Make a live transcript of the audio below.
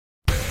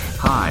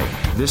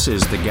This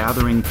is The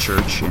Gathering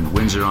Church in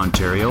Windsor,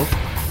 Ontario,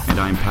 and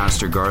I'm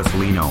Pastor Garth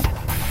Leno.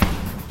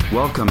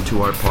 Welcome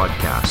to our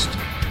podcast.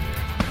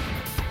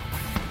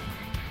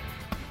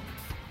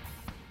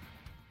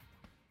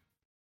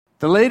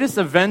 The latest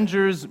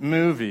Avengers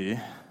movie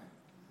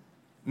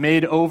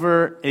made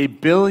over $1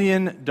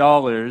 billion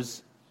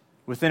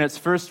within its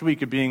first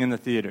week of being in the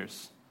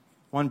theaters.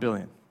 $1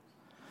 billion.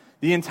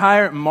 The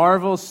entire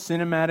Marvel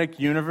Cinematic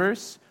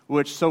Universe,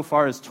 which so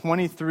far is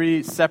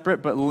 23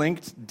 separate but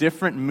linked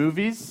different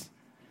movies,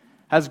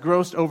 has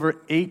grossed over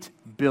 $8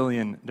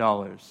 billion.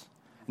 And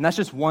that's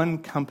just one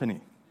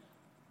company.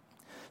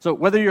 So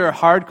whether you're a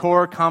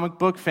hardcore comic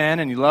book fan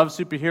and you love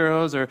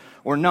superheroes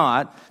or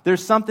not,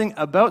 there's something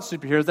about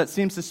superheroes that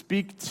seems to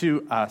speak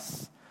to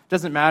us. It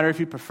doesn't matter if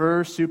you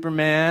prefer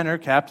Superman or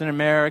Captain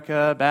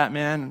America,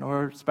 Batman,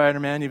 or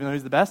Spider-Man, even though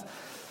he's the best.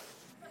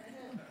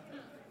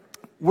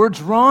 We're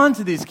drawn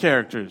to these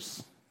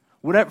characters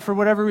for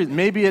whatever reason.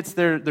 Maybe it's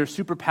their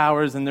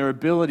superpowers and their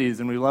abilities,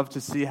 and we love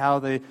to see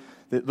how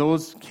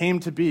those came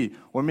to be.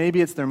 Or maybe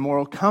it's their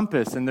moral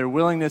compass and their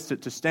willingness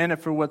to stand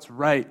up for what's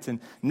right and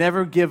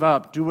never give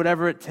up, do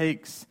whatever it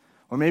takes.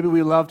 Or maybe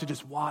we love to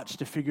just watch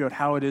to figure out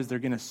how it is they're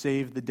going to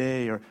save the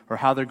day or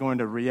how they're going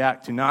to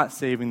react to not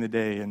saving the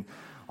day and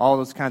all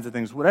those kinds of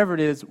things. Whatever it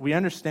is, we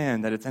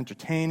understand that it's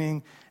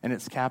entertaining and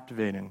it's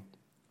captivating.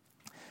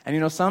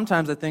 And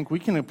sometimes I think we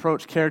can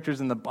approach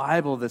characters in the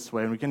Bible this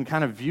way, and we can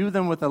kind of view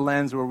them with a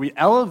lens where we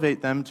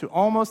elevate them to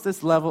almost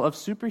this level of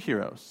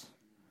superheroes.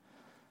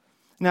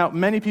 Now,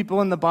 many people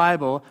in the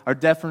Bible are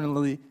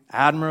definitely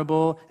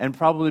admirable and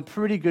probably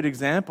pretty good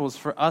examples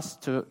for us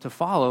to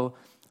follow,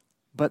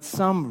 but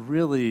some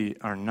really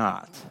are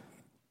not.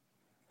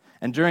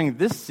 And during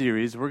this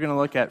series, we're going to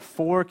look at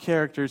 4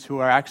 characters who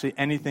are actually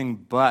anything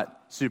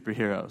but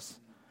superheroes.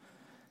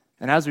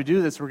 And as we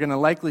do this, we're going to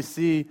likely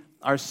see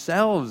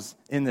ourselves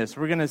in this.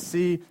 We're going to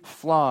see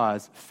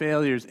flaws,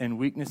 failures, and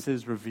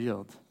weaknesses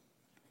revealed.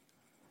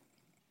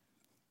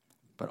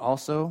 But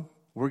also,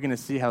 we're going to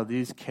see how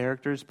these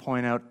characters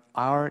point out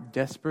our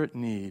desperate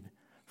need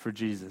for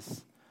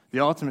Jesus, the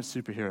ultimate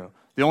superhero,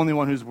 the only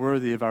one who's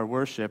worthy of our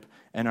worship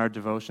and our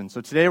devotion.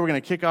 So today we're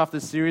going to kick off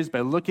this series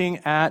by looking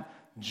at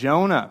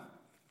Jonah.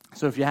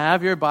 So if you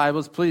have your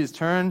Bibles, please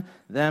turn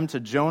them to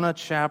Jonah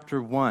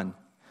chapter 1.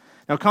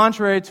 Now,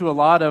 contrary to a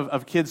lot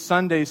of kids'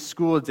 Sunday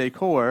school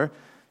decor,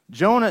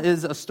 Jonah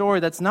is a story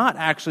that's not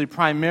actually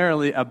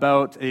primarily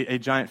about a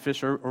giant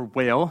fish or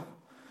whale.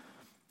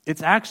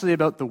 It's actually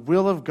about the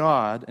will of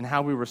God and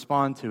how we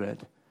respond to it.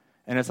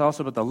 And it's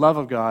also about the love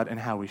of God and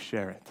how we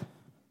share it.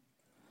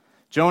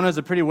 Jonah is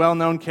a pretty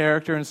well-known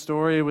character and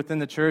story within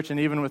the church and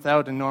even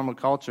without in normal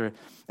culture.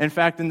 In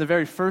fact, in the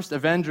very first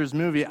Avengers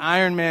movie,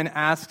 Iron Man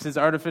asks his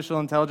artificial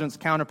intelligence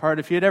counterpart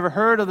if he had ever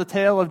heard of the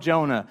tale of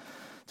Jonah,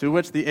 to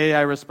which the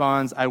AI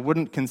responds, "I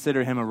wouldn't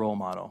consider him a role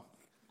model."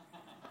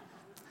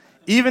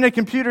 Even a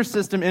computer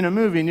system in a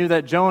movie knew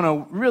that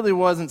Jonah really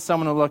wasn't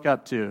someone to look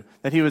up to,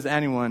 that he was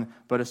anyone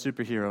but a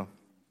superhero.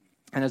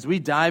 And as we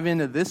dive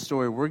into this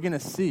story, we're going to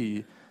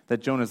see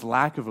that Jonah's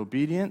lack of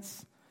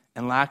obedience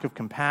and lack of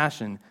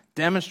compassion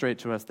demonstrate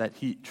to us that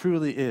he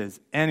truly is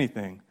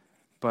anything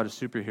but a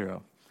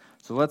superhero.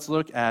 So let's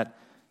look at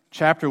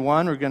chapter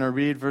 1. We're going to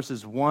read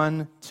verses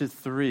 1 to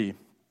 3.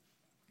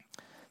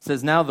 It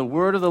says, "Now the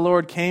word of the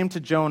Lord came to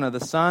Jonah, the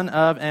son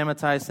of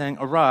Amittai, saying,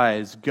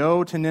 'Arise,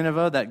 go to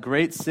Nineveh, that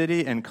great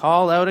city, and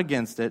call out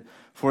against it,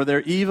 for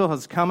their evil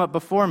has come up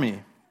before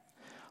me.'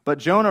 But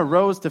Jonah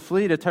rose to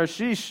flee to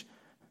Tarshish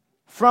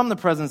from the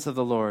presence of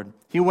the Lord.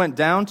 He went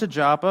down to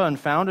Joppa and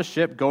found a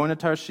ship going to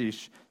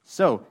Tarshish.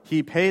 So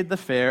he paid the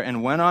fare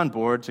and went on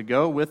board to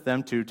go with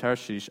them to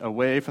Tarshish,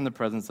 away from the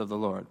presence of the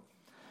Lord."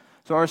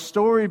 So our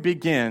story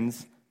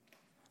begins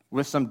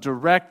with some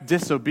direct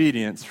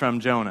disobedience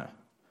from Jonah.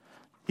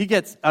 He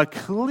gets a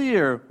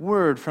clear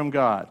word from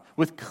God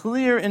with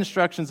clear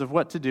instructions of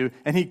what to do,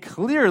 and he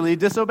clearly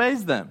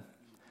disobeys them.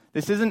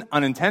 This isn't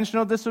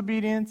unintentional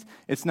disobedience.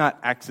 It's not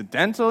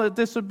accidental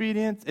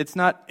disobedience. It's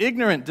not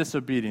ignorant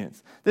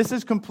disobedience. This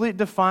is complete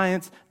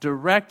defiance,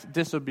 direct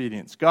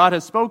disobedience. God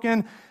has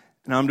spoken,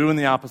 and I'm doing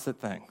the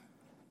opposite thing.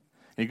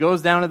 He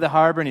goes down to the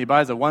harbor and he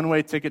buys a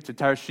one-way ticket to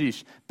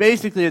Tarshish.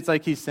 Basically, it's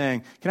like he's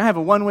saying, "Can I have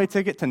a one-way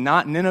ticket to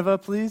not Nineveh,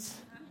 please?"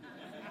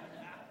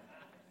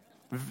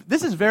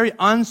 This is very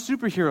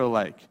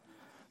un-superhero-like.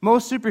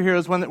 Most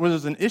superheroes, when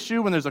there's an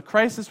issue, when there's a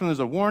crisis, when there's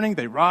a warning,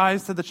 they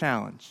rise to the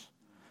challenge.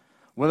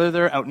 Whether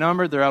they're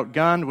outnumbered, they're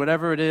outgunned,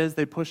 whatever it is,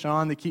 they push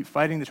on, they keep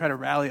fighting, they try to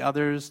rally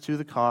others to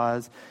the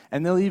cause,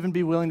 and they'll even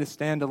be willing to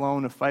stand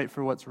alone and fight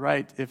for what's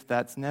right if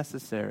that's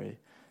necessary.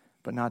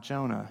 But not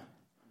Jonah.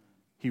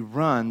 He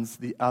runs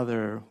the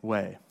other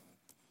way.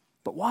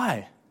 But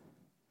why?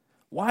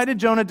 Why did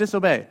Jonah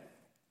disobey?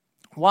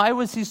 Why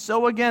was he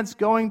so against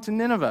going to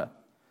Nineveh?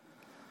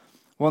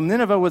 Well,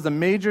 Nineveh was a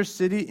major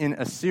city in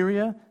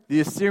Assyria. The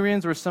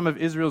Assyrians were some of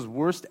Israel's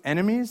worst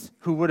enemies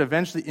who would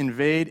eventually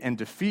invade and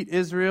defeat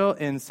Israel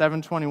in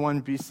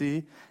 721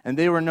 BC, and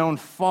they were known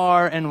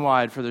far and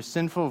wide for their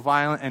sinful,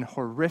 violent, and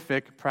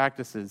horrific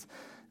practices.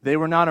 They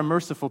were not a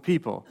merciful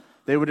people.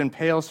 They would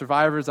impale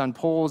survivors on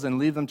poles and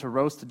leave them to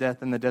roast to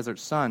death in the desert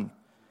sun.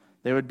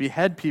 They would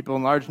behead people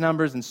in large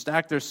numbers and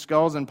stack their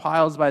skulls in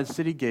piles by the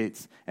city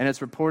gates, and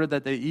it's reported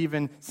that they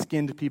even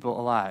skinned people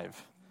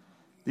alive.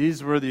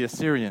 These were the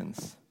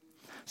Assyrians.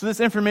 So this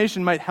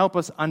information might help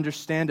us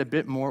understand a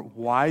bit more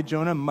why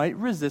Jonah might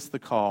resist the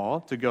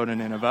call to go to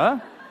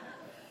Nineveh.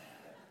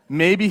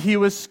 Maybe he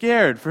was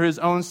scared for his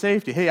own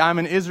safety. Hey, I'm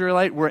an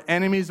Israelite. We're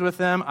enemies with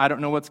them. I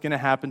don't know what's going to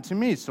happen to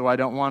me, so I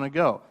don't want to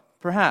go.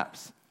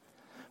 Perhaps.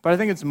 But I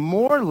think it's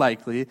more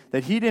likely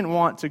that he didn't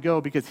want to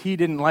go because he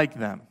didn't like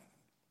them.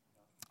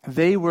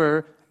 They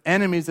were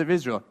enemies of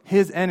Israel,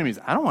 his enemies.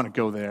 I don't want to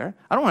go there.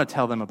 I don't want to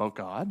tell them about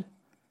God.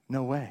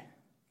 No way.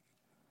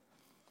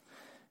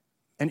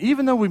 And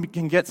even though we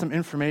can get some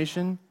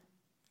information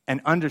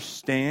and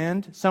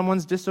understand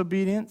someone's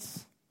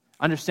disobedience,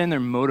 understand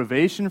their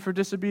motivation for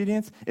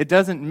disobedience, it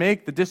doesn't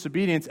make the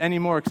disobedience any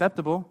more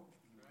acceptable.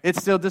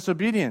 It's still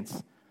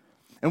disobedience.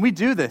 And we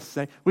do this.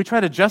 We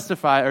try to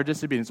justify our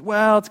disobedience.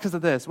 Well, it's because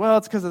of this. Well,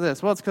 it's because of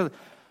this. Well, it's because of...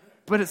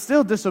 But it's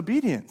still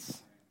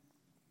disobedience.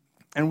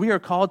 And we are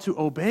called to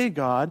obey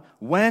God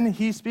when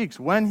he speaks,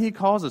 when he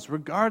calls us,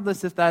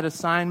 regardless if that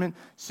assignment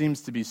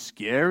seems to be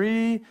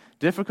scary,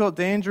 difficult,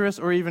 dangerous,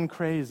 or even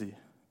crazy.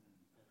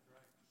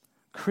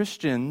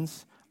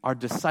 Christians are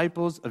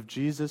disciples of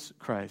Jesus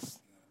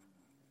Christ.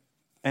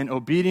 And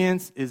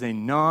obedience is a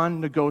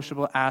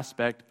non-negotiable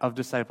aspect of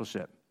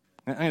discipleship.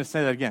 I'm going to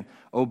say that again.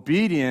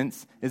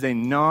 Obedience is a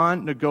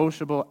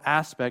non-negotiable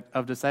aspect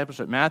of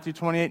discipleship. Matthew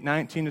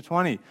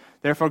 28:19-20.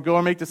 Therefore, go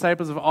and make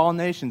disciples of all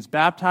nations,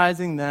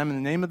 baptizing them in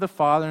the name of the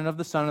Father and of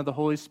the Son and of the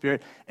Holy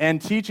Spirit,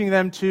 and teaching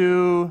them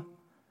to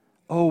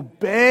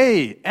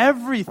obey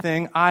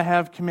everything I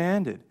have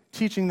commanded.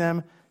 Teaching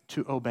them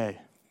to obey.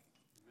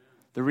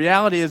 The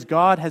reality is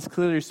God has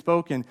clearly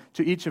spoken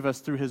to each of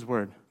us through his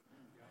word.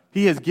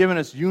 He has given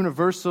us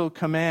universal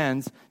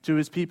commands to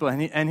his people,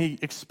 and he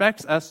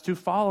expects us to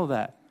follow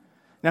that.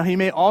 Now, he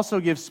may also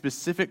give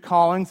specific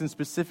callings and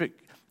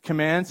specific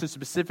commands to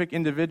specific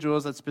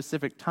individuals at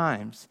specific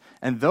times,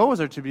 and those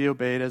are to be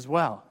obeyed as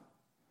well.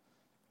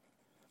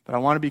 But I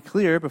want to be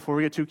clear, before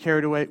we get too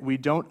carried away, we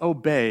don't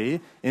obey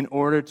in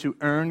order to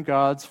earn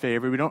God's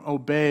favor. We don't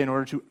obey in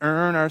order to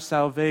earn our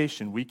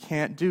salvation. We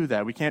can't do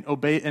that. We can't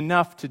obey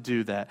enough to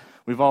do that.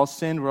 We've all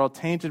sinned. We're all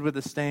tainted with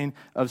the stain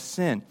of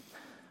sin.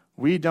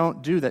 We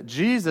don't do that.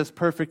 Jesus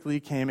perfectly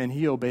came and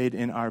he obeyed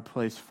in our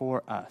place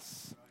for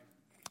us.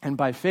 And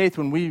by faith,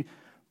 when we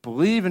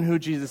believe in who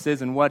Jesus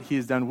is and what he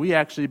has done, we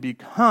actually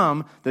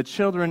become the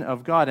children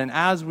of God. And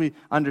as we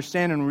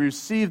understand and we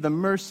receive the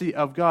mercy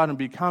of God and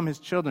become his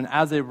children,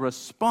 as a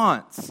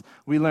response,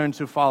 we learn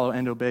to follow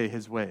and obey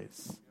his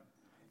ways.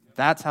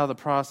 That's how the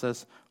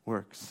process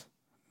works.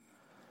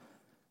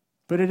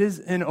 But it is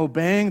in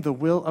obeying the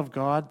will of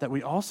God that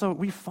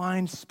we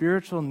find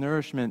spiritual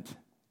nourishment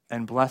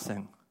and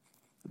blessing.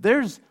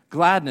 There's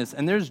gladness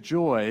and there's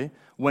joy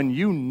when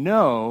you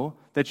know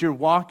that you're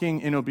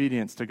walking in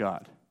obedience to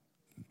God.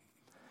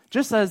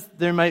 Just as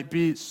there might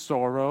be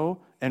sorrow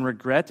and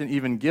regret and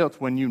even guilt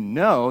when you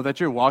know that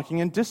you're walking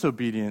in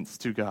disobedience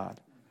to God,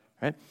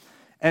 right?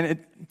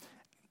 And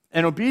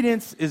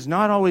obedience is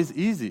not always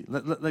easy.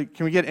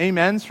 Can we get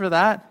amens for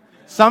that?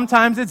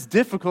 Sometimes it's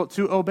difficult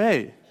to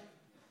obey.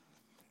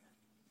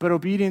 But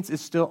obedience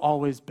is still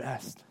always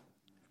best.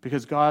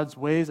 Because God's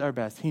ways are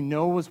best. He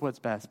knows what's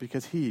best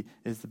because he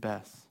is the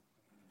best.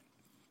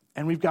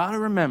 And we've got to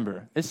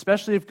remember,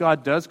 especially if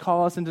God does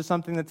call us into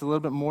something that's a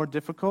little bit more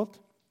difficult,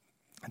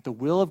 that the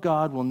will of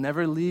God will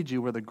never lead you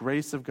where the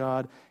grace of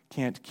God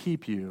can't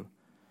keep you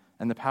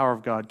and the power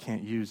of God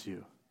can't use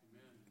you.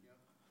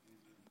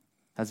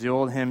 As the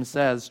old hymn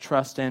says,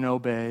 trust and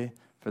obey,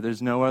 for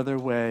there's no other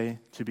way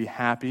to be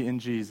happy in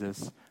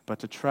Jesus but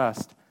to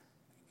trust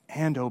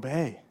and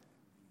obey.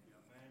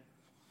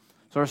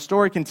 So our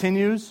story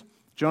continues.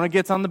 Jonah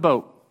gets on the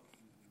boat.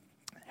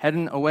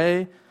 Heading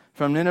away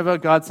from Nineveh,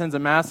 God sends a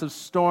massive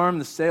storm.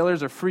 The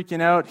sailors are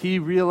freaking out. He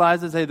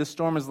realizes, hey, the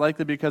storm is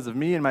likely because of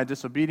me and my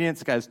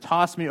disobedience. Guys,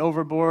 toss me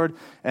overboard,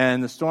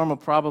 and the storm will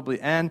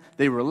probably end.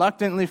 They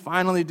reluctantly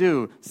finally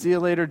do. See you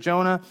later,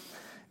 Jonah.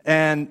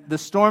 And the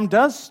storm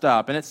does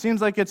stop, and it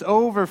seems like it's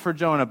over for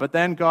Jonah. But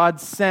then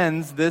God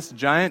sends this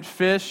giant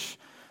fish,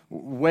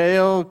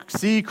 whale,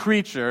 sea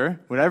creature,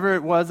 whatever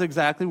it was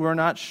exactly, we're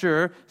not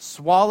sure,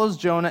 swallows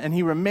Jonah, and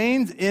he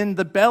remains in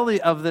the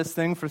belly of this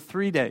thing for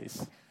 3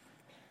 days.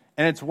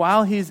 And it's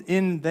while he's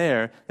in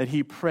there that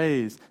he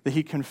prays, that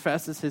he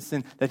confesses his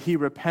sin, that he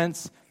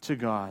repents to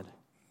God.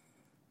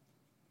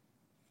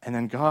 And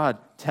then God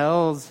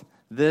tells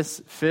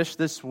this fish,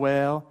 this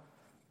whale,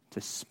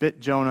 to spit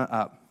Jonah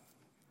up.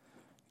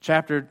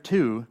 Chapter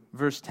 2,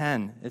 verse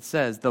 10, it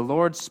says, the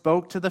Lord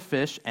spoke to the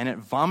fish, and it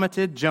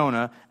vomited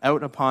Jonah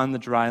out upon the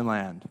dry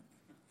land.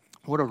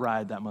 What a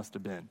ride that must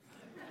have been.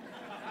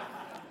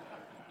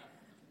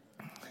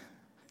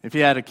 If he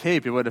had a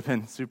cape, it would have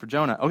been Super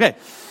Jonah. Okay.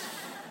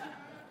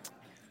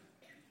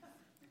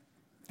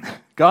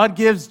 God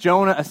gives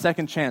Jonah a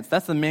second chance.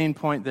 That's the main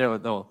point there,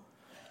 though.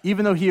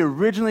 Even though he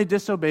originally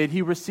disobeyed,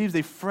 he receives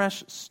a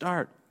fresh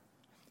start.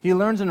 He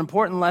learns an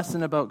important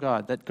lesson about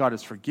God, that God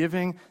is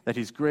forgiving, that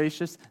he's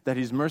gracious, that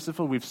he's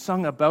merciful. We've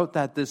sung about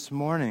that this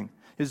morning.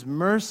 His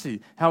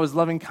mercy, how his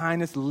loving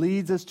kindness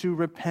leads us to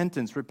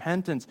repentance.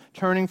 Repentance,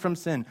 turning from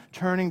sin,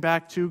 turning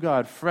back to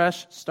God,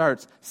 fresh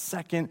starts,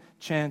 second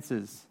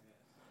chances.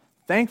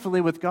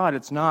 Thankfully with God,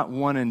 it's not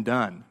one and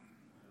done.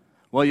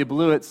 Well, you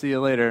blew it, see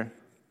you later.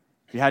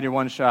 You had your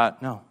one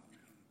shot. No.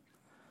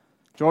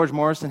 George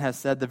Morrison has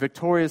said, the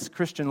victorious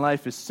Christian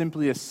life is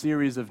simply a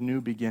series of new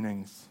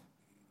beginnings.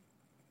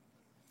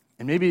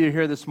 And maybe you're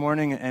here this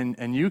morning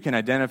and you can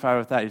identify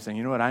with that. You're saying,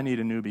 you know what, I need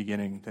a new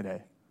beginning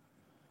today.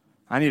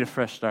 I need a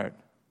fresh start.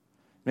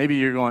 Maybe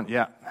you're going,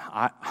 yeah,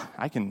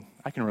 I can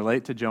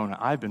relate to Jonah.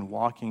 I've been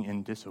walking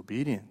in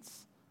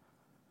disobedience.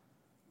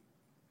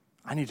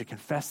 I need to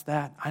confess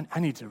that. I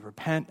need to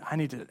repent. I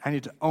need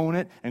to own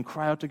it and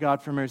cry out to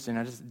God for mercy. And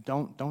I just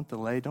don't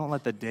delay. Don't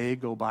let the day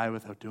go by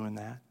without doing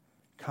that.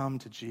 Come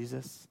to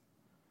Jesus.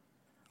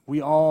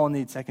 We all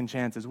need second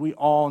chances. We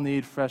all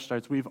need fresh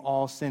starts. We've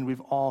all sinned.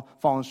 We've all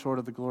fallen short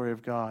of the glory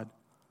of God.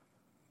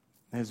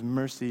 And his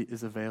mercy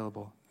is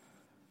available.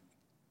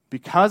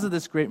 Because of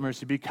this great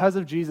mercy, because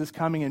of Jesus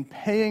coming and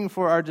paying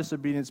for our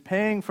disobedience,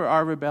 paying for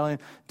our rebellion,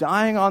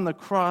 dying on the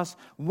cross,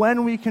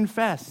 when we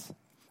confess,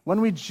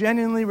 when we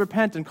genuinely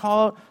repent and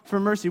call out for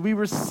mercy, we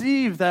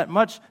receive that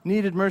much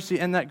needed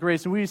mercy and that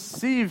grace, and we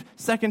receive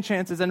second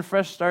chances and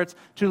fresh starts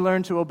to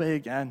learn to obey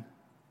again.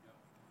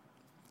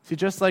 See,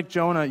 just like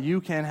Jonah,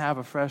 you can have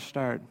a fresh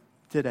start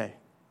today.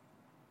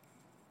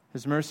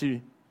 His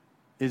mercy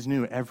is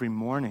new every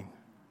morning.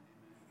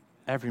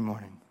 Every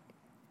morning.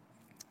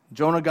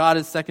 Jonah got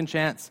his second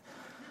chance.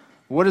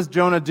 What does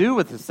Jonah do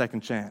with his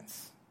second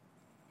chance?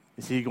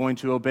 Is he going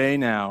to obey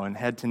now and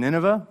head to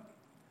Nineveh?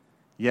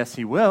 Yes,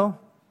 he will.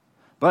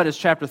 But as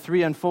chapter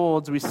 3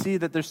 unfolds, we see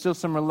that there's still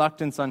some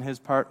reluctance on his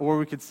part, or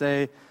we could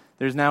say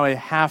there's now a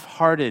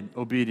half-hearted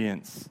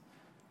obedience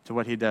to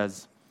what he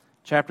does.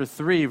 Chapter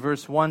 3,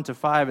 verse 1 to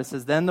 5, it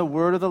says, Then the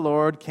word of the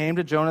Lord came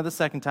to Jonah the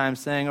second time,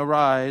 saying,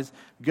 Arise,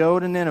 go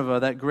to Nineveh,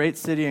 that great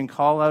city, and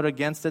call out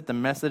against it the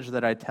message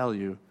that I tell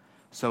you.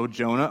 So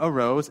Jonah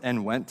arose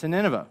and went to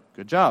Nineveh.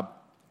 Good job.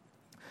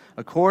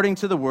 According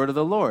to the word of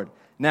the Lord.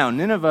 Now,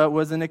 Nineveh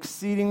was an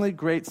exceedingly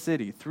great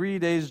city, 3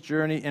 days'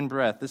 journey in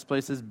breadth. This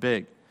place is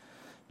big.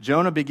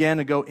 Jonah began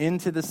to go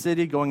into the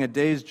city, going a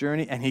day's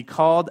journey, and he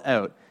called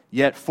out,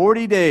 Yet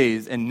 40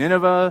 days, and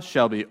Nineveh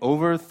shall be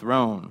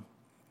overthrown.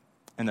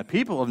 And the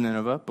people of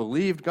Nineveh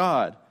believed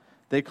God.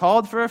 They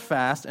called for a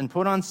fast and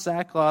put on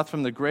sackcloth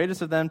from the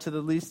greatest of them to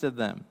the least of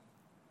them.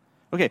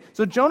 Okay,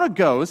 so Jonah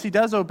goes, he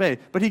does obey,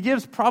 but he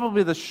gives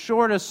probably the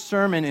shortest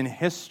sermon in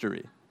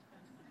history.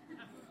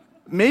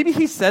 Maybe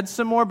he said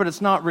some more, but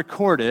it's not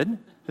recorded.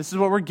 This is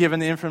what we're given,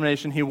 the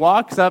information. He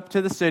walks up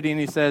to the city and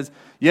he says,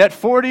 Yet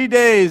 40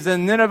 days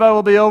and Nineveh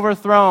will be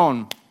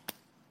overthrown.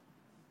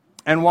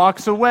 And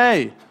walks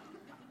away.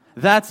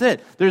 That's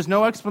it. There's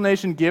no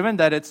explanation given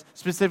that it's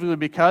specifically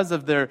because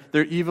of their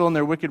evil and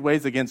their wicked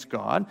ways against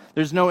God.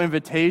 There's no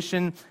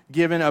invitation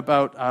given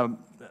about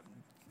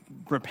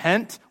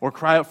repent or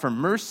cry out for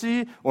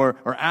mercy or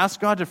ask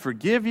God to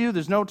forgive you.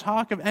 There's no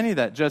talk of any of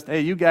that. Just,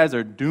 hey, you guys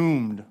are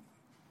doomed.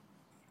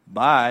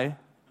 Bye.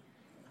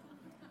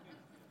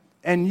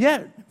 And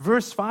yet,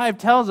 verse 5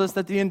 tells us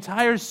that the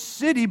entire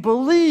city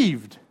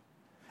believed.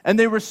 And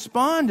they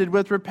responded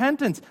with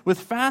repentance, with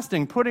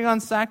fasting, putting on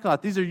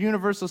sackcloth. These are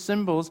universal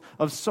symbols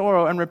of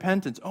sorrow and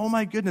repentance. Oh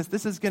my goodness,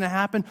 this is going to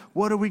happen.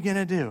 What are we going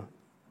to do?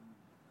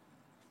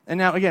 And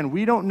now, again,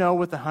 we don't know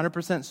with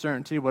 100%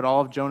 certainty what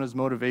all of Jonah's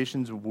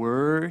motivations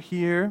were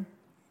here.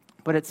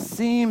 But it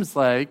seems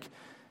like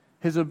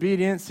his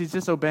obedience, he's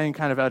just obeying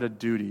kind of out of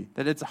duty.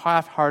 That it's a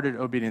half-hearted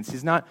obedience.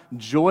 He's not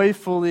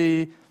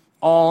joyfully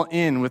all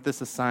in with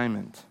this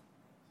assignment.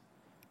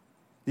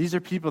 These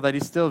are people that he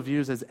still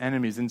views as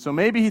enemies. And so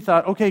maybe he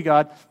thought, okay,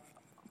 God,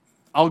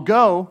 I'll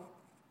go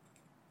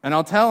and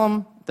I'll tell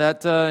them that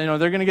they're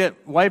going to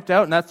get wiped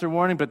out and that's their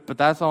warning, but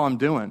that's all I'm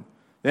doing.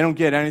 They don't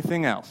get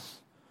anything else.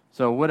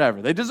 So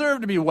whatever. They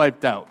deserve to be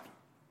wiped out.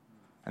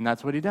 And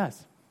that's what he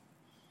does.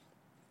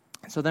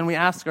 So then we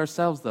ask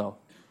ourselves, though,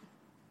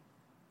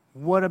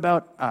 what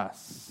about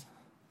us?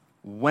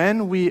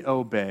 When we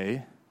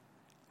obey,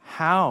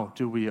 how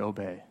do we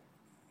obey?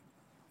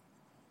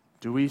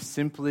 Do we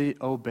simply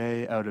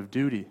obey out of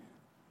duty?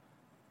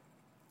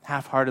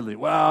 Half-heartedly,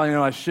 well,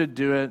 I should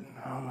do it,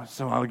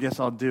 so I guess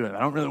I'll do it.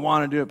 I don't really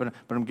want to do it,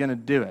 but I'm going to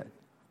do it.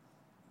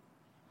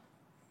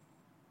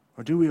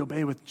 Or do we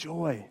obey with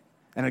joy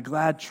and a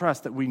glad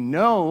trust that we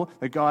know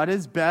that God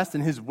is best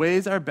and his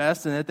ways are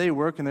best and that they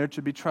work and they're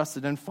to be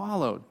trusted and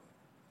followed?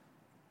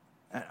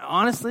 And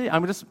honestly,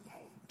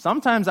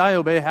 sometimes I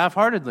obey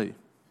half-heartedly.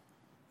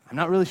 I'm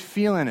not really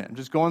feeling it. I'm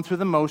just going through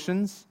the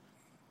motions.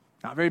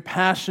 Not very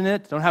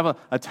passionate, don't have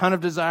a ton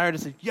of desire to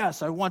say,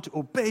 yes, I want to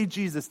obey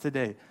Jesus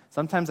today.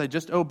 Sometimes I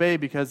just obey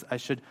because I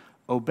should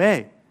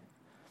obey.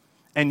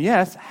 And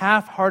yes,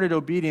 half-hearted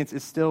obedience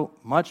is still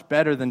much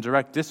better than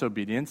direct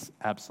disobedience,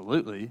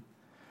 absolutely.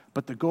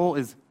 But the goal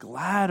is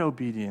glad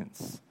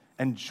obedience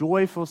and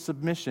joyful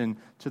submission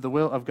to the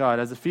will of God.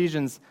 As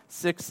Ephesians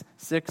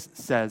 6:6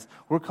 says,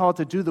 we're called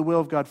to do the will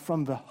of God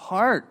from the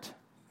heart.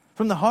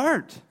 From the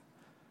heart.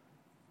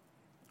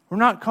 We're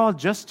not called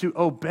just to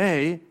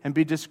obey and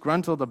be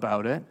disgruntled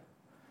about it.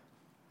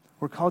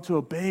 We're called to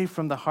obey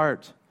from the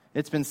heart.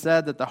 It's been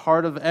said that the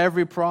heart of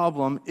every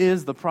problem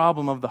is the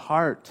problem of the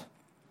heart.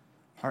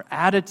 Our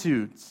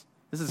attitudes.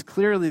 This is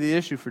clearly the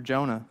issue for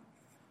Jonah.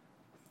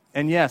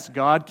 And yes,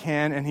 God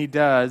can and he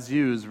does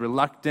use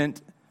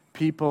reluctant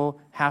people,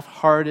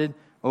 half-hearted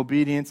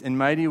obedience in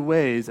mighty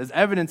ways as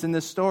evidence in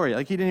this story.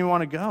 Like he didn't even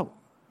want to go.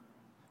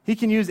 He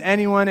can use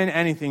anyone and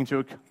anything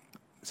to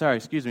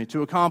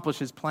accomplish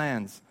his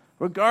plans,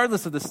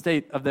 regardless of the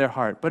state of their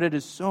heart. But it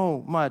is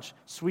so much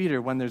sweeter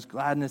when there's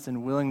gladness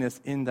and willingness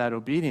in that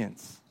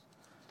obedience.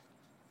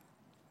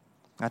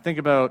 I think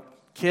about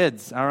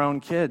kids, our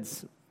own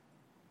kids.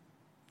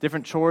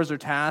 Different chores or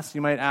tasks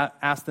you might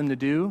ask them to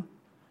do.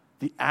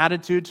 The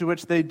attitude to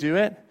which they do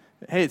it.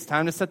 Hey, it's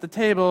time to set the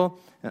table.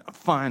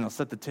 Fine, I'll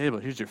set the table.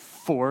 Here's your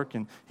fork,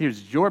 and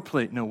here's your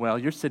plate, Noel.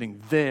 You're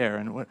sitting there.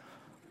 And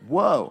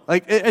whoa.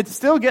 Like, it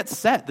still gets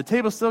set. The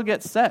table still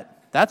gets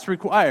set. That's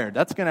required.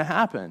 That's going to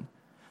happen.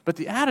 But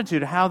the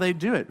attitude of how they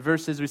do it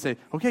versus we say,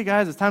 okay,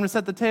 guys, it's time to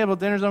set the table.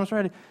 Dinner's almost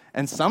ready.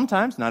 And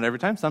sometimes, not every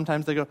time,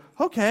 sometimes they go,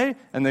 okay.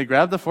 And they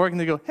grab the fork and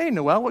they go, hey,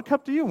 Noel, what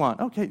cup do you want?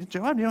 Okay,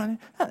 Joab, do you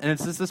want it? And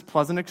it's just this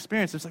pleasant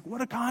experience. It's like,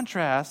 what a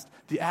contrast.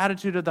 The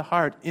attitude of the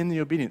heart in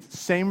the obedience.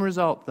 Same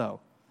result,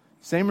 though.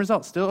 Same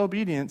result. Still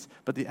obedience,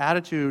 but the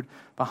attitude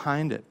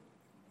behind it.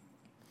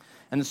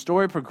 And the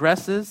story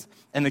progresses,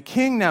 and the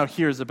king now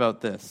hears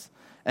about this.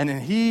 And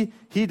then he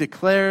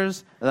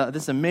declares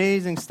this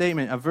amazing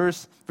statement of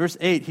verse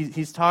 8.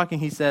 He's talking,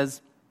 he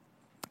says,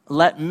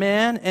 let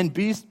man and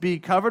beast be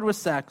covered with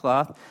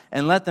sackcloth,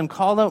 and let them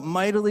call out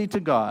mightily to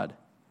God.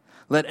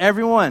 Let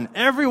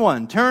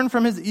everyone turn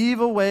from his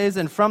evil ways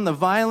and from the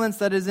violence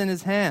that is in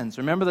his hands.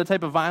 Remember the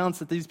type of violence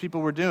that these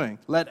people were doing.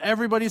 Let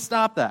everybody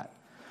stop that.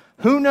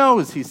 Who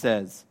knows, he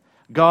says,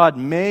 God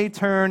may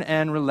turn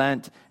and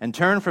relent and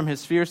turn from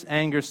his fierce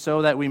anger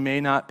so that we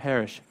may not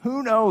perish.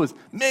 Who knows?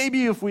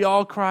 Maybe if we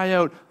all cry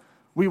out,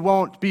 we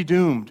won't be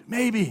doomed.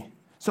 Maybe.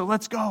 So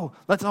let's go.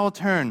 Let's all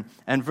turn.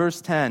 And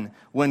verse 10,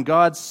 when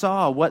God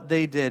saw what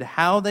they did,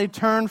 how they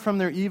turned from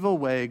their evil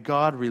way,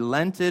 God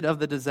relented of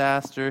the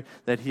disaster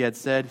that he had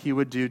said he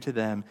would do to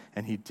them,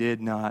 and he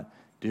did not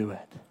do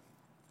it.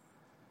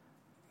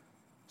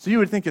 So you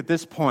would think at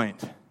this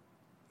point,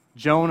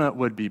 Jonah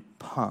would be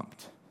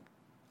pumped.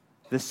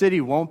 The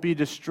city won't be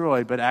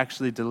destroyed, but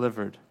actually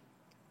delivered.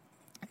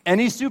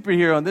 Any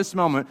superhero in this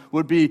moment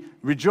would be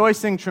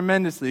rejoicing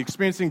tremendously,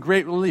 experiencing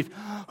great relief.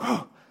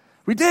 Oh,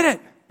 we did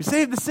it! We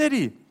saved the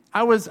city.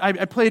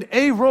 I played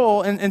a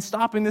role in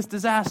stopping this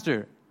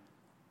disaster.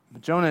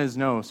 But Jonah is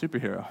no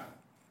superhero.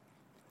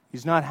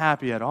 He's not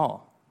happy at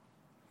all.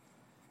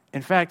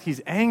 In fact, he's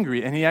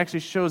angry, and he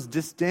actually shows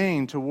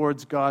disdain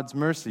towards God's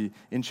mercy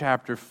in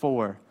chapter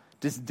 4.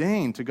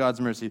 Disdain to God's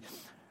mercy.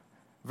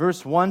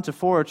 Verse 1 to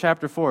 4 of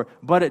chapter 4,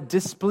 but it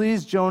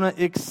displeased Jonah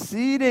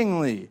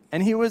exceedingly,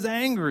 and he was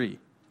angry.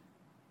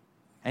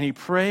 And he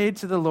prayed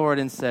to the Lord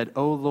and said,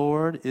 O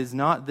Lord, is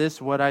not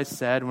this what I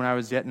said when I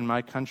was yet in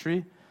my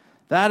country?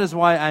 That is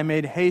why I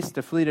made haste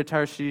to flee to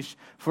Tarshish,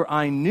 for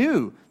I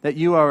knew that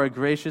you are a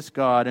gracious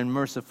God and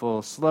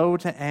merciful, slow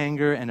to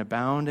anger and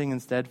abounding in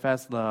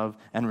steadfast love,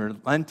 and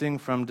relenting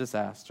from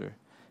disaster.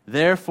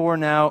 Therefore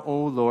now,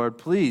 O Lord,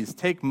 please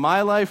take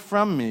my life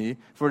from me,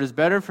 for it is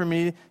better for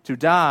me to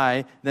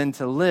die than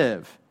to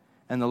live.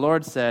 And the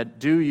Lord said,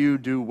 do you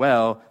do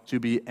well to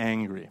be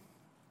angry?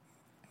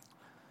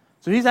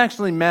 So he's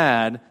actually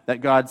mad that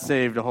God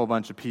saved a whole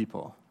bunch of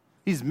people.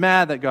 He's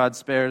mad that God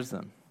spares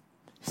them.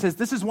 He says,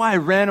 this is why I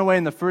ran away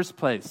in the first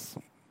place.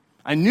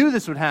 I knew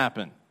this would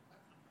happen.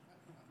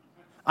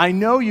 I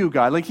know you,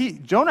 God.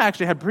 Jonah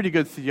actually had pretty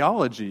good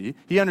theology.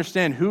 He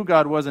understood who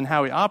God was and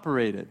how he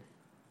operated.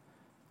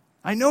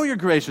 I know you're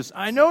gracious.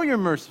 I know you're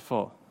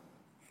merciful.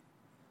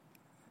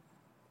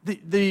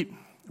 The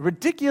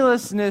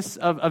ridiculousness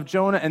of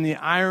Jonah and the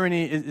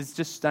irony is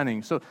just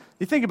stunning. So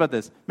you think about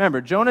this. Remember,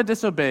 Jonah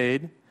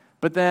disobeyed,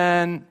 but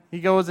then he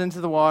goes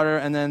into the water,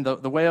 and then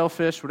the whale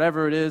fish,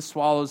 whatever it is,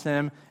 swallows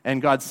him, and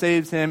God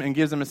saves him and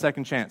gives him a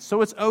second chance.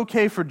 So it's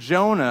okay for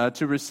Jonah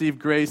to receive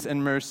grace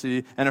and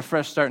mercy and a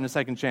fresh start and a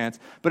second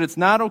chance, but it's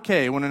not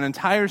okay when an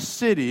entire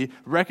city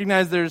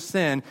recognizes their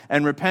sin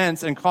and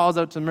repents and calls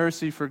out to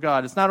mercy for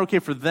God. It's not okay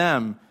for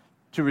them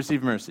to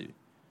receive mercy.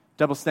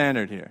 Double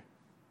standard here.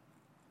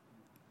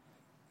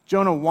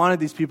 Jonah wanted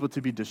these people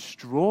to be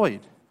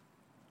destroyed.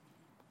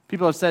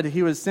 People have said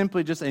he was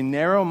simply just a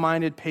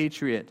narrow-minded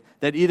patriot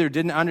that either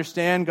didn't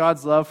understand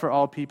God's love for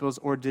all peoples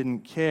or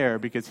didn't care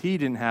because he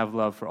didn't have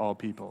love for all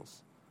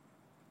peoples.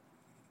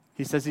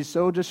 He says he's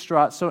so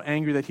distraught, so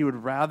angry that he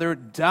would rather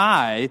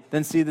die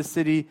than see the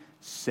city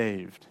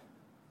saved.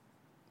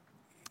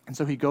 And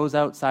so he goes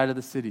outside of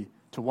the city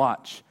to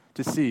watch,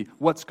 to see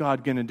what's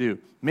God going to do.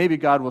 Maybe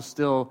God will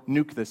still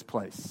nuke this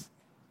place.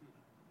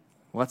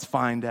 Let's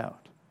find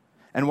out.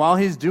 And while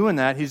he's doing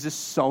that, he's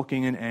just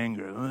sulking in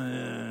anger.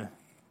 Ugh.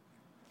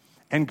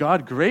 And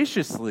God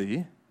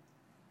graciously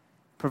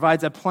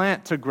provides a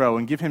plant to grow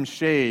and give him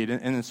shade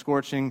in the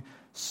scorching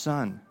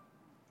sun.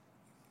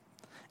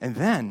 And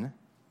then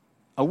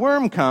a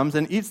worm comes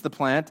and eats the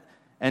plant,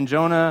 and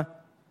Jonah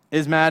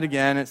is mad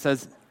again.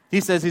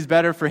 He says he's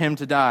better for him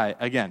to die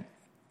again.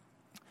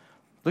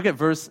 Look at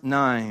verse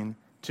 9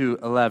 to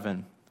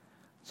 11.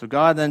 So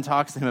God then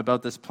talks to him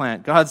about this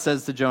plant. God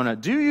says to Jonah,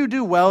 "Do you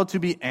do well to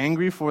be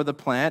angry for the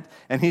plant?"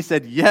 And he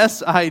said,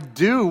 "Yes, I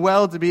do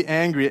well to be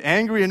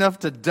angry enough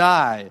to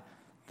die.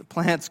 The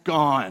plant's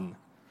gone."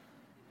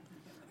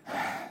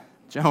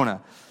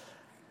 Jonah.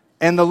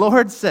 And the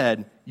Lord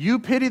said, "You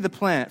pity the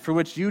plant for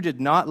which you did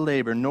not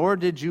labor, nor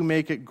did you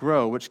make it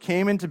grow, which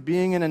came into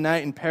being in a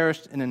night and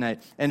perished in a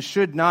night. And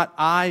should not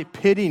I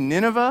pity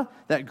Nineveh,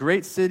 that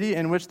great city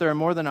in which there are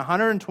more than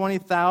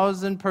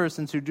 120,000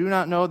 persons who do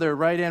not know their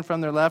right hand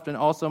from their left, and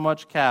also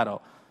much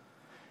cattle?"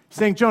 He's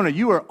saying, Jonah,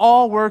 you are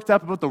all worked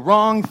up about the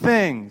wrong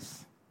things.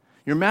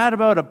 You're mad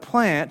about a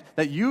plant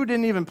that you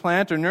didn't even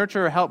plant or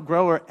nurture or help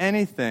grow or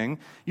anything.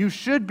 You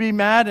should be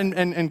mad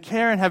and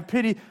care and have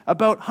pity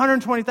about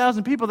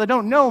 120,000 people that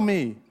don't know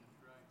me.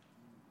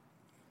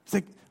 It's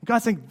like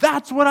God's saying,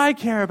 that's what I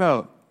care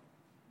about.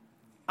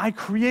 I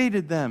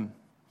created them.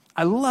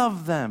 I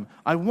love them.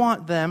 I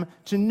want them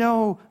to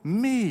know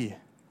me.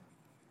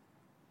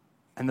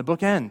 And the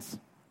book ends.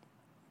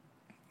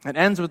 It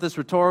ends with this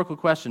rhetorical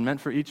question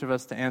meant for each of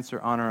us to answer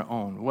on our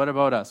own. What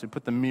about us? We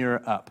put the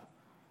mirror up.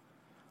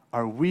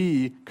 Are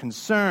we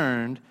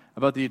concerned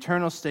about the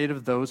eternal state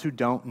of those who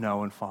don't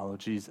know and follow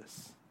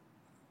Jesus?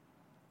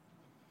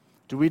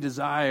 Do we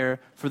desire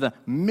for the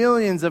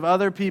millions of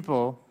other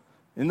people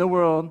in the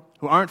world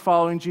who aren't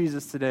following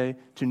Jesus today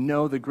to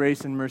know the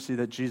grace and mercy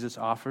that Jesus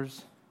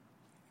offers?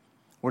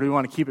 Or do we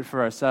want to keep it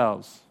for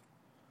ourselves?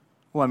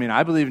 Well,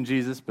 I believe in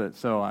Jesus, but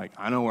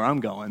I know where I'm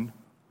going,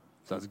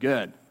 so it's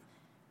good.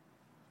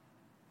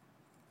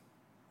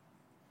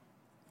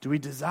 Do we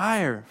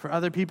desire for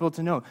other people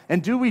to know?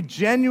 And do we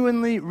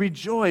genuinely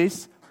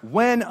rejoice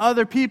when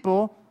other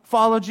people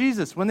follow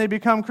Jesus, when they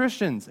become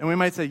Christians? And we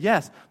might say,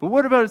 yes, but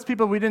what about it's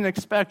people we didn't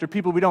expect or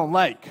people we don't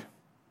like?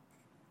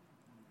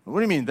 What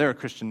do you mean they're a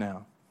Christian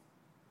now?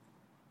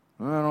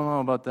 I don't know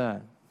about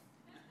that.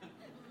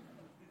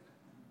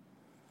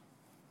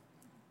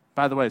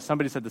 By the way,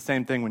 somebody said the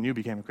same thing when you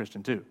became a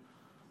Christian too.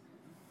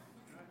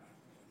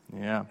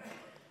 Yeah.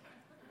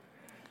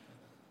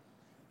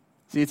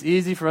 See, it's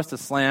easy for us to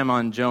slam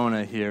on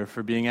Jonah here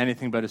for being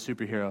anything but a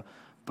superhero.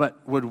 But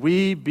would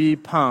we be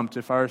pumped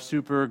if our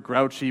super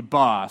grouchy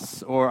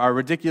boss or our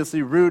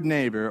ridiculously rude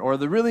neighbor or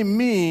the really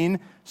mean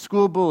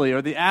school bully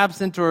or the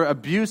absent or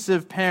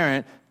abusive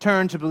parent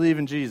turned to believe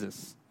in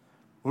Jesus?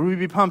 Would we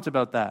be pumped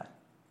about that?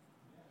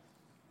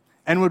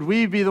 And would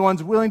we be the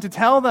ones willing to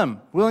tell them,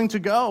 willing to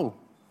go?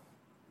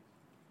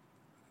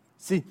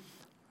 See,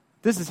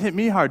 this has hit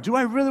me hard. Do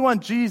I really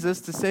want Jesus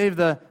to save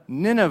the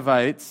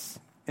Ninevites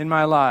in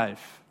my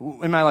life,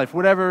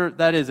 whatever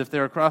that is, if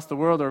they're across the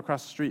world or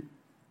across the street?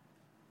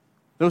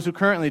 Those who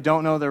currently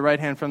don't know their right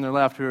hand from their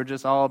left, who are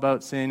just all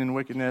about sin and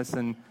wickedness,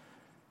 and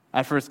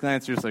at first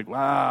glance you're just like,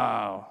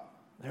 wow,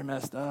 they're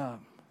messed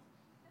up.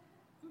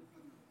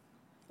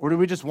 Or do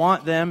we just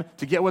want them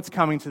to get what's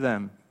coming to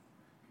them?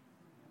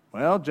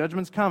 Well,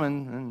 judgment's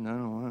coming,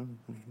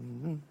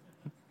 and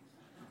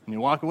you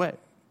walk away.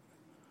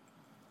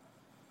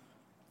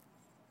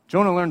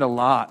 Jonah learned a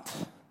lot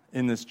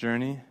in this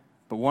journey.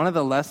 But one of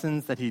the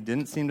lessons that he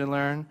didn't seem to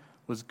learn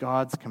was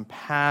God's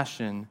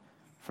compassion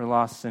for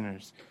lost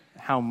sinners.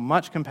 How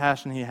much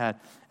compassion he had,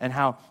 and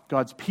how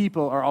God's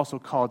people are also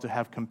called to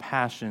have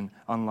compassion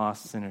on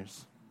lost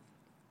sinners.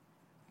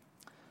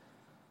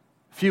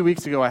 A few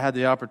weeks ago, I had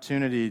the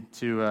opportunity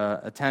to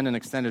attend an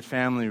extended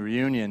family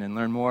reunion and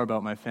learn more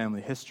about my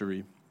family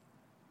history.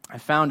 I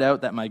found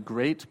out that my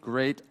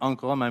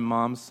great-great-uncle on my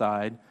mom's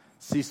side,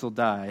 Cecil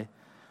Dye,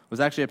 was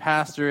actually a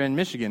pastor in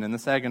Michigan in the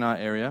Saginaw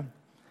area,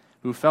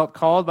 who felt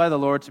called by the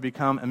Lord to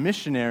become a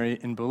missionary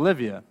in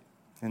Bolivia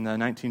in the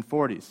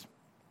 1940s.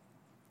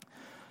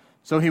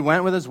 So he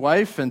went with his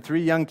wife and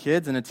 3 young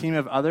kids and a team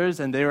of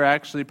others, and they were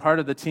actually part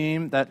of the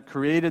team that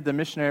created the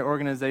missionary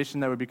organization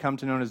that would become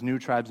known as New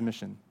Tribes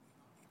Mission.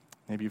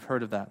 Maybe you've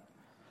heard of that.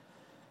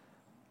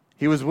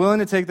 He was willing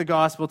to take the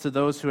gospel to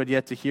those who had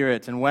yet to hear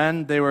it, and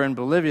when they were in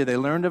Bolivia, they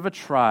learned of a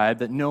tribe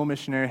that no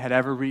missionary had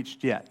ever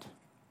reached yet.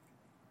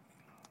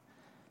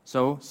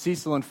 So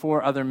Cecil and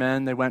 4 other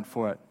men, they went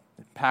for it.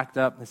 They packed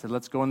up. They said,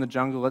 let's go in the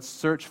jungle. Let's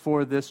search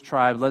for this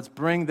tribe. Let's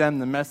bring them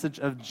the message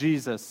of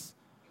Jesus,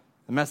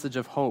 the message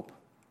of hope.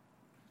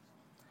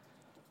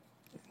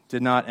 It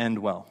did not end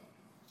well.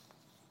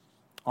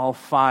 All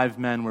 5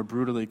 men were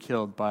brutally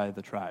killed by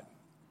the tribe,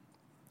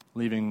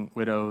 leaving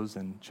widows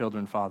and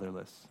children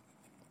fatherless.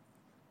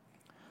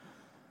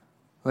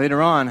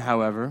 Later on,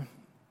 however,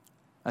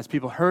 as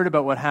people heard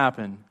about what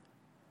happened,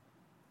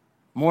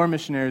 more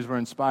missionaries were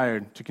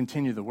inspired to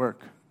continue the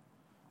work.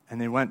 And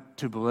they went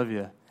to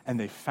Bolivia, and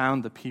they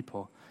found the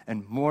people.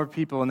 And more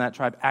people in that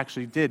tribe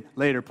actually did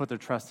later put their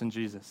trust in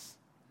Jesus.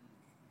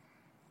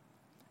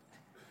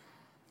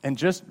 And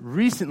just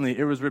recently,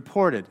 it was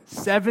reported,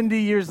 70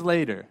 years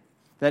later,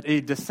 that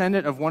a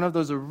descendant of one of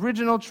those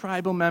original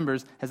tribal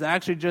members has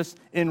actually just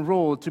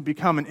enrolled to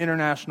become an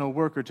international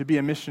worker, to be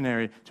a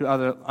missionary to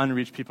other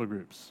unreached people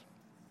groups.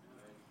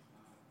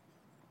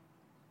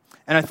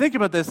 And I think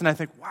about this and I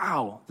think,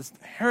 wow, this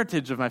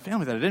heritage of my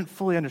family that I didn't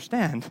fully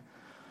understand.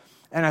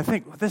 And I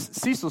think this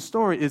Cecil's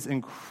story is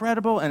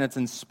incredible and it's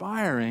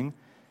inspiring.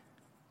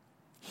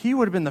 He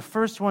would have been the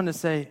first one to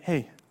say,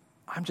 hey,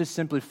 I'm just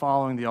simply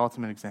following the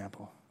ultimate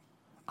example.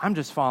 I'm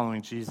just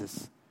following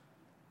Jesus.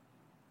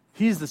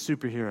 He's the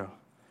superhero.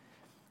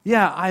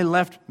 Yeah, I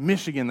left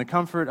Michigan, the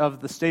comfort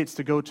of the States,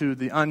 to go to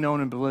the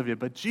unknown in Bolivia,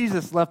 but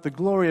Jesus left the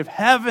glory of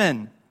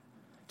heaven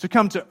to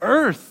come to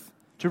earth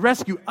to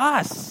rescue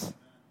us.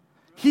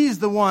 He's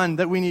the one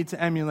that we need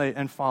to emulate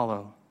and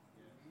follow.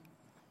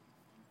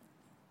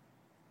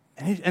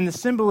 And the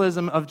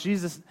symbolism of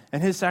Jesus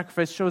and his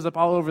sacrifice shows up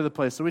all over the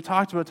place. So we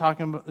started with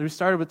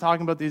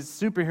talking about these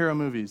superhero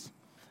movies.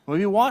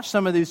 When you watch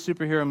some of these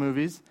superhero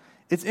movies,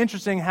 it's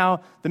interesting how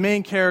the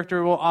main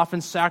character will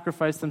often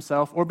sacrifice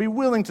themselves or be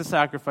willing to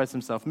sacrifice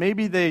themselves.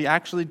 Maybe they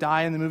actually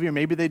die in the movie, or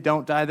maybe they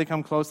don't die, they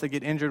come close, they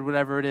get injured,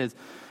 whatever it is.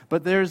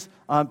 But there's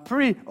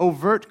pretty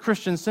overt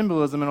Christian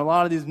symbolism in a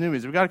lot of these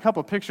movies. We've got a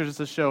couple pictures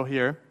to show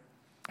here.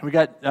 We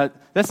got,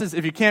 this is,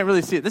 if you can't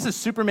really see it, this is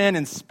Superman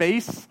in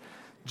space,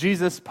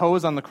 Jesus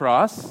pose on the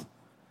cross.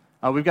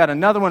 We've got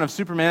another one of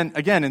Superman,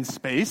 again in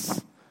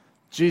space.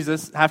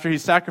 Jesus, after he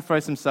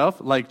sacrificed himself,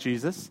 like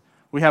Jesus.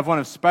 We have one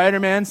of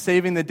Spider-Man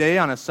saving the day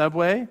on a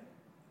subway.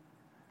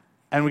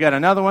 And we got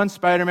another one,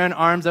 Spider-Man,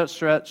 arms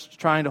outstretched,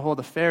 trying to hold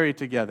a ferry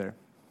together.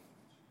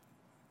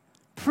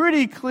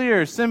 Pretty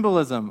clear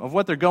symbolism of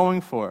what they're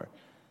going for.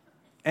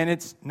 And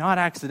it's not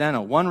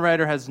accidental. One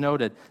writer has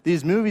noted,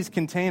 these movies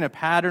contain a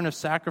pattern of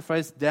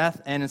sacrifice,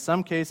 death, and in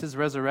some cases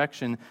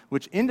resurrection,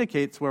 which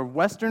indicates where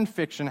Western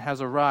fiction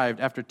has arrived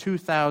after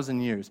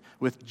 2,000 years,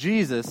 with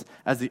Jesus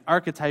as the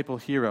archetypal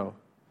hero.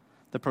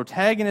 The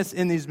protagonists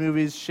in these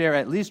movies share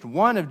at least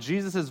one of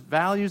Jesus'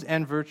 values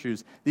and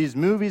virtues. These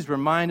movies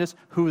remind us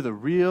who the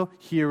real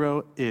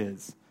hero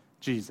is,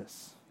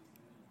 Jesus.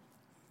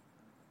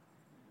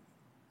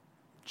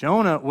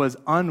 Jonah was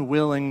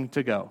unwilling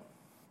to go.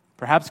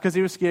 Perhaps because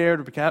he was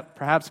scared, or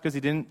perhaps because he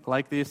didn't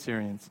like the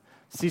Assyrians.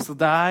 Cecil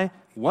Dye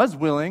was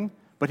willing,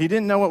 but he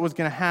didn't know what was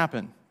going to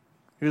happen.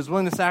 He was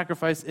willing to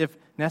sacrifice if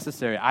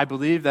necessary. I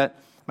believe that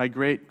my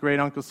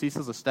great-great-uncle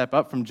Cecil's a step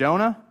up from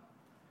Jonah,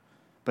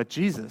 but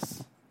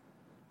Jesus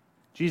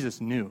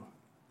knew.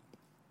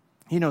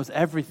 He knows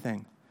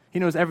everything. He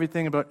knows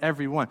everything about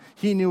everyone.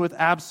 He knew with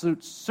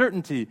absolute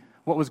certainty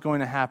what was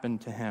going to happen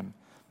to him.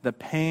 The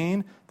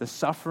pain, the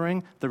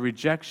suffering, the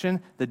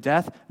rejection, the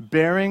death,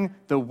 bearing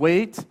the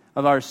weight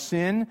of our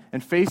sin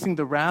and facing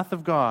the wrath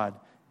of God.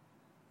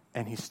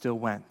 And he still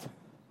went.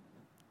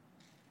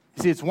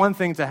 You see, it's one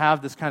thing to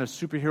have this kind of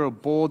superhero,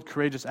 bold,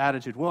 courageous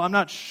attitude. Well, I'm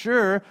not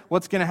sure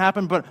what's going to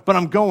happen, but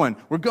I'm going.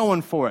 We're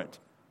going for it.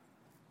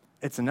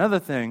 It's another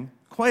thing,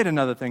 quite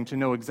another thing, to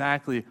know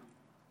exactly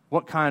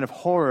what kind of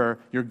horror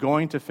you're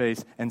going to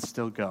face and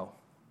still go.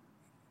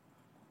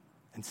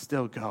 And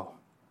still go.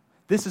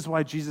 This is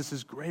why Jesus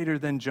is greater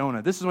than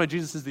Jonah. This is why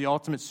Jesus is the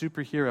ultimate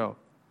superhero.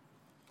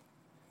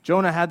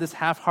 Jonah had this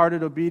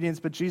half-hearted obedience,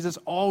 but Jesus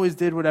always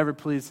did whatever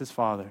pleased his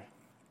Father.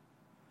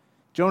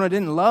 Jonah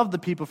didn't love the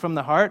people from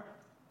the heart,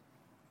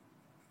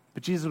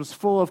 but Jesus was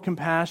full of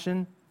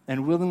compassion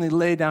and willingly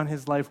laid down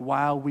his life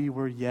while we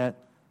were yet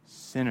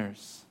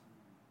sinners.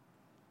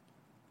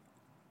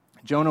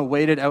 Jonah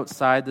waited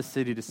outside the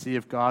city to see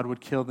if God would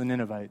kill the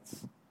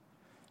Ninevites.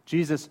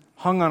 Jesus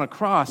hung on a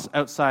cross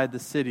outside the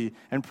city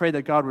and prayed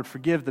that God would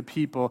forgive the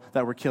people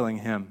that were killing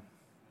him.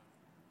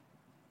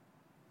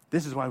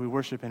 This is why we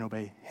worship and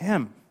obey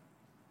him.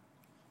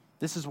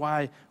 This is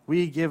why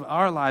we give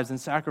our lives in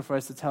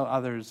sacrifice to tell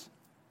others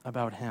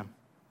about him.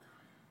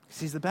 Because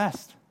he's the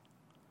best.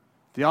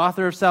 The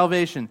author of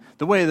salvation,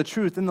 the way, the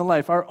truth, and the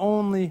life, our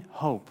only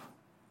hope.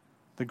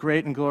 The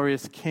great and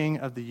glorious King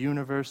of the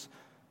universe,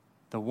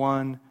 the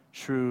one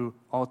true,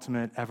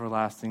 ultimate,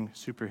 everlasting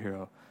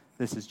superhero.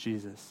 This is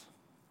Jesus.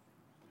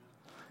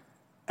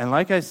 And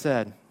like I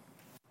said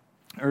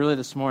earlier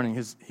this morning,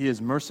 he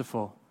is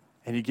merciful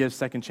and he gives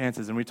second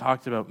chances. And we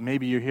talked about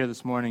maybe you're here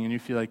this morning and you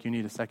feel like you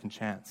need a second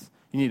chance.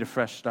 You need a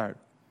fresh start.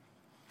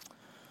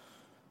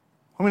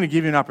 I'm going to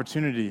give you an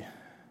opportunity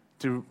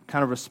to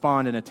kind of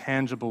respond in a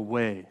tangible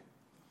way.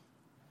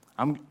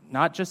 I'm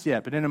not just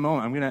yet, but in a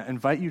moment, I'm going to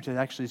invite you to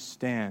actually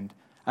stand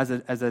as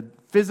a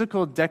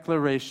physical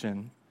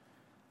declaration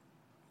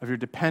of your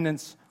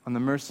dependence on the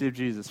mercy of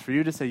Jesus, for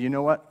you to say, you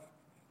know what?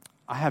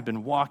 I have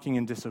been walking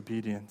in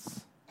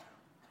disobedience.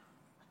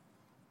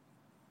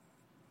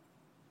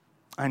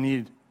 I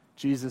need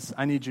Jesus,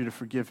 I need you to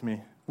forgive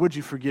me. Would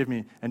you forgive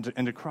me? And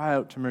to cry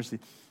out to mercy.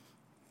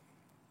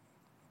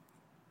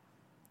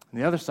 And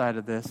the other side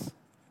of this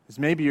is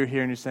maybe you're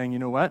here and you're saying, you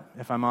know what?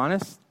 If I'm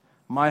honest,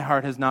 my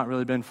heart has not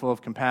really been full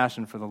of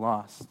compassion for the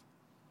lost.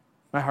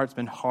 My heart's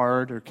been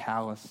hard or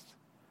calloused.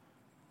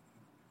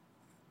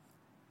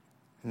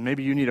 And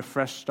maybe you need a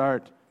fresh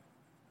start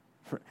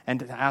and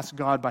to ask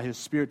God by His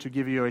Spirit to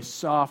give you a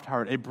soft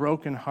heart, a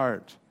broken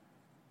heart.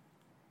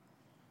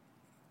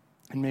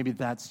 And maybe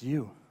that's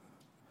you.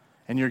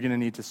 And you're going to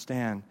need to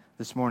stand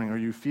this morning, or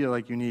you feel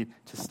like you need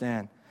to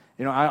stand.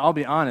 I'll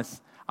be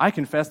honest. I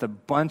confessed a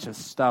bunch of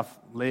stuff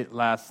late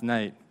last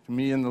night,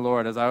 me and the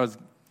Lord, as I was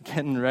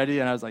getting ready,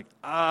 and I was like,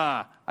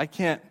 I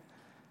can't.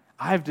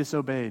 I've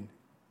disobeyed.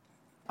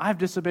 I've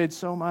disobeyed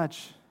so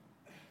much.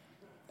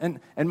 And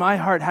my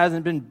heart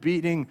hasn't been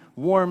beating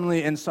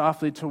warmly and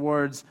softly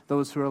towards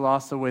those who are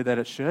lost the way that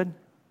it should.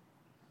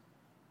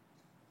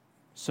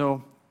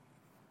 So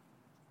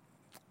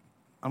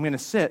I'm going to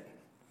sit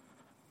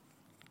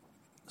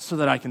so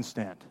that I can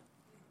stand.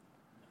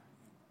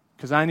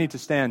 Because I need to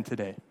stand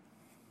today.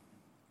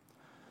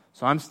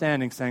 So I'm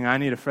standing saying, I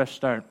need a fresh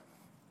start.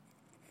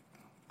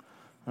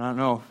 I don't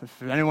know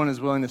if anyone is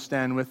willing to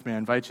stand with me. I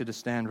invite you to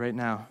stand right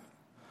now.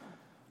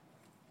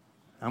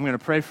 I'm going to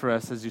pray for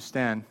us as you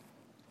stand,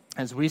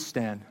 as we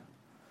stand.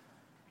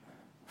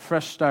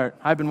 Fresh start.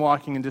 I've been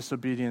walking in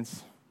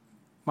disobedience.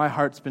 My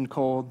heart's been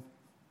cold.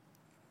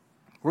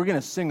 We're going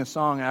to sing a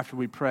song after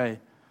we pray,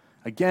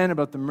 again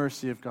about the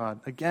mercy of God,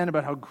 again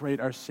about how great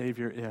our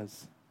Savior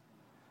is.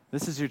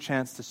 This is your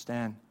chance to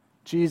stand.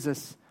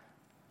 Jesus,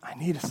 I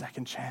need a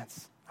second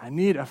chance. I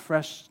need a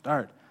fresh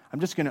start. I'm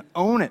just going to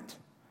own it.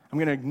 I'm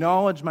going to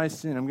acknowledge my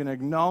sin. I'm going to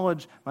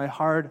acknowledge my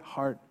hard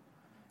heart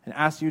and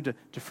ask you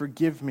to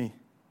forgive me.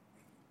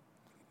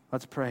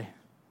 Let's pray.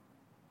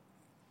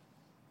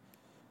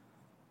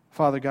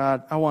 Father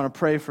God, I want to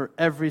pray for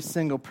every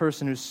single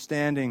person who's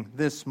standing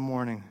this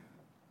morning.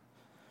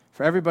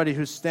 For everybody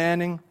who's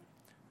standing,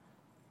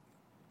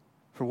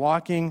 for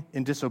walking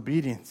in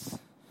disobedience.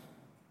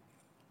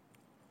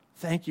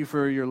 Thank you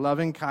for your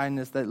loving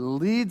kindness that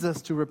leads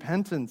us to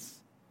repentance.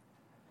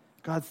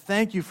 God,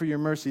 thank you for your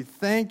mercy.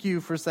 Thank you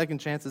for second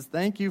chances.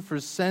 Thank you for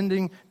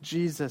sending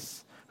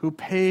Jesus, who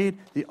paid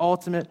the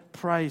ultimate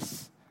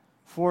price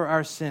for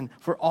our sin,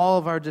 for all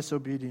of our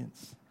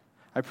disobedience.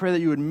 I pray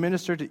that you would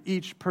minister to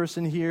each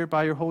person here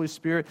by your Holy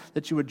Spirit,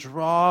 that you would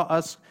draw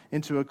us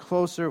into a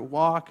closer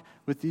walk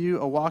with you,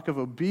 a walk of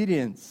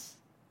obedience.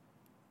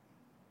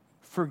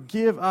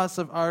 Forgive us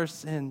of our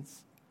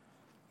sins.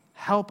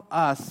 Help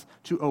us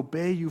to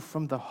obey you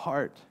from the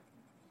heart.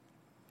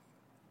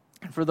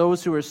 And for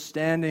those who are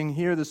standing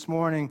here this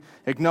morning,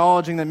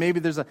 acknowledging that maybe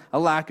there's a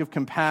lack of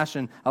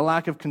compassion, a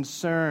lack of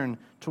concern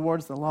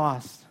towards the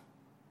lost,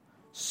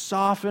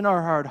 soften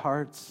our hard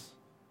hearts.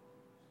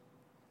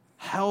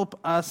 Help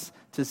us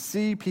to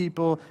see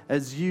people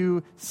as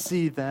you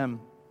see them.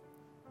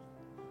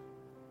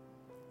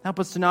 Help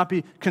us to not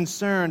be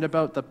concerned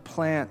about the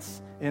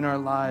plants in our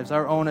lives,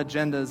 our own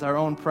agendas, our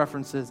own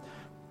preferences,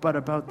 but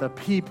about the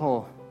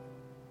people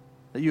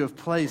that you have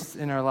placed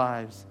in our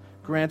lives.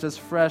 Grant us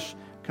fresh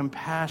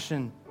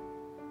compassion.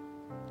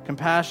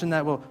 Compassion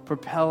that will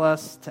propel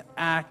us to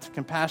act.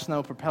 Compassion that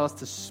will propel us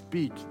to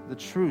speak the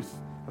truth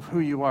of who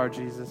you are,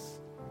 Jesus.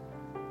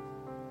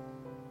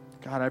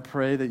 God, I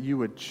pray that you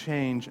would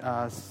change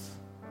us.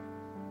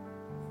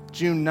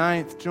 June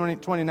 9th,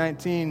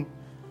 2019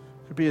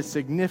 could be a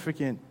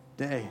significant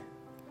day.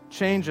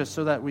 Change us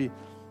so that we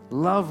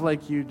love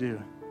like you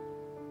do.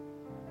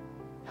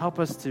 Help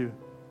us to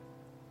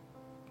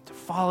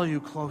follow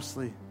you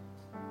closely.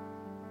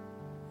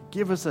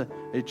 Give us a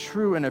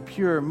true and a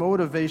pure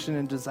motivation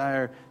and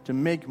desire to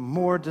make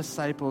more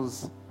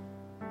disciples,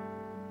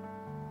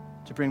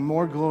 to bring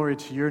more glory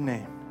to your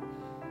name.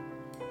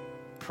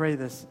 Pray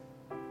this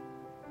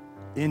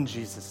in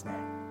Jesus' name.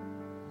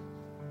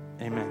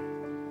 Amen.